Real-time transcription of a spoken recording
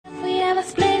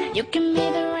You can be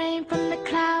the rain from the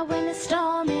cloud when it's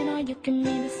storming, or you can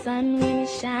be the sun when it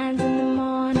shines in the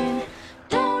morning.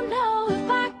 Don't know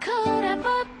if I could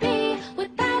ever be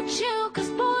without you, 'cause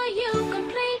boy, you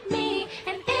complete me.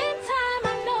 And in time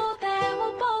I know that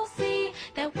we'll both see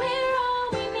that we're all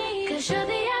we need. 'Cause you're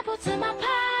the apple to my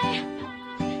pie,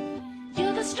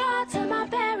 you're the straw to my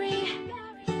berry,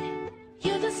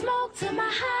 you're the smoke to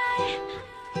my high,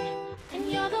 and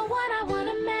you're the one I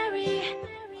wanna marry.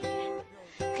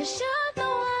 'Cause you're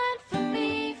the one for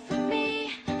me,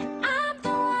 and I'm the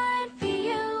one for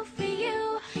you, for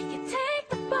you. You take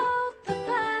the both of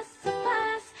us,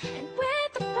 and we're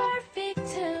the perfect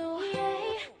two.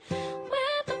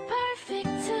 We're the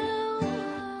perfect two.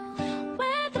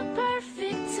 We're the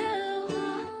perfect two.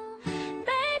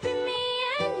 Baby, me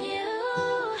and you,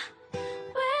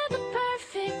 we're the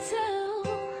perfect two.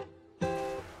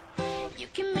 You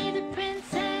can be the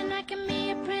prince and I can be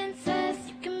a princess.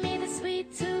 You can be the sweet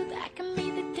tooth, I can be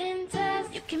the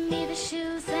dentist. You can be the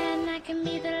shoes and I can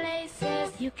be the laces.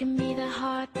 You can be the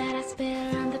heart that I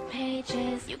spill on the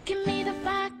pages. You can be the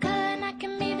vodka and I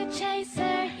can be the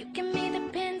chaser. You can be the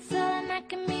pencil and I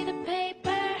can be the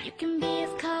paper. You can be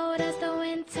as cold as the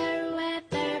winter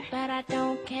weather, but I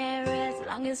don't care as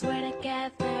long as we're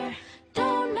together.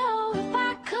 Don't know if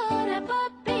I could ever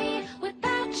be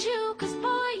without you, 'cause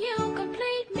boy, you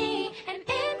complete me. And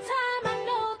in time I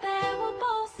know that we'll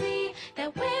both see that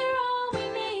we're all we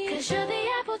need. 'Cause you're the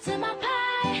apple to my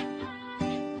pie,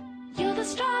 you're the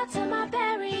straw to my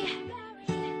berry,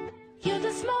 you're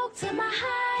the smoke to my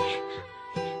high,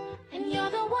 and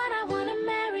you're the one I wanna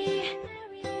marry.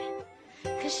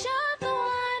 'Cause you're the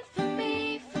one for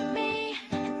me,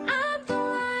 and I'm the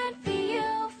one for you,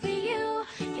 for you.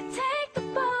 You take the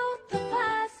both of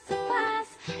us,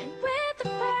 and we're the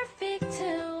perfect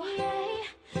two.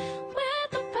 We're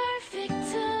the perfect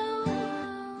two.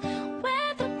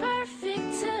 We're the perfect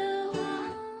two.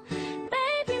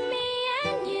 Baby, me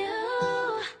and you,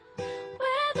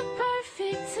 we're the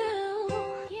perfect two.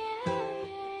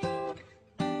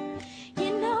 You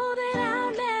know that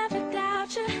I'll never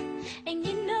doubt you, and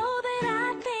you know that I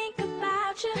think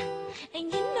about you, and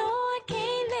you know I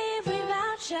can't live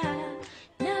without you.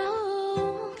 No,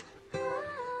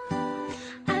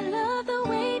 I love the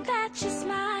way that you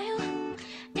smile,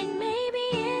 and maybe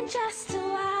in just a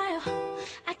while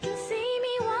I can see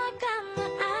me walk down the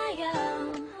aisle.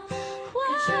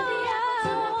 'Cause you're the apple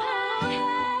to my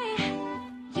pie,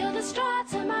 you're the straw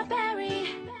to my berry,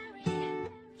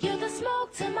 you're the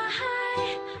smoke to my high,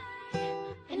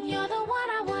 and you're the one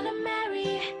I wanna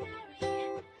marry.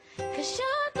 'Cause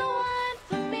you're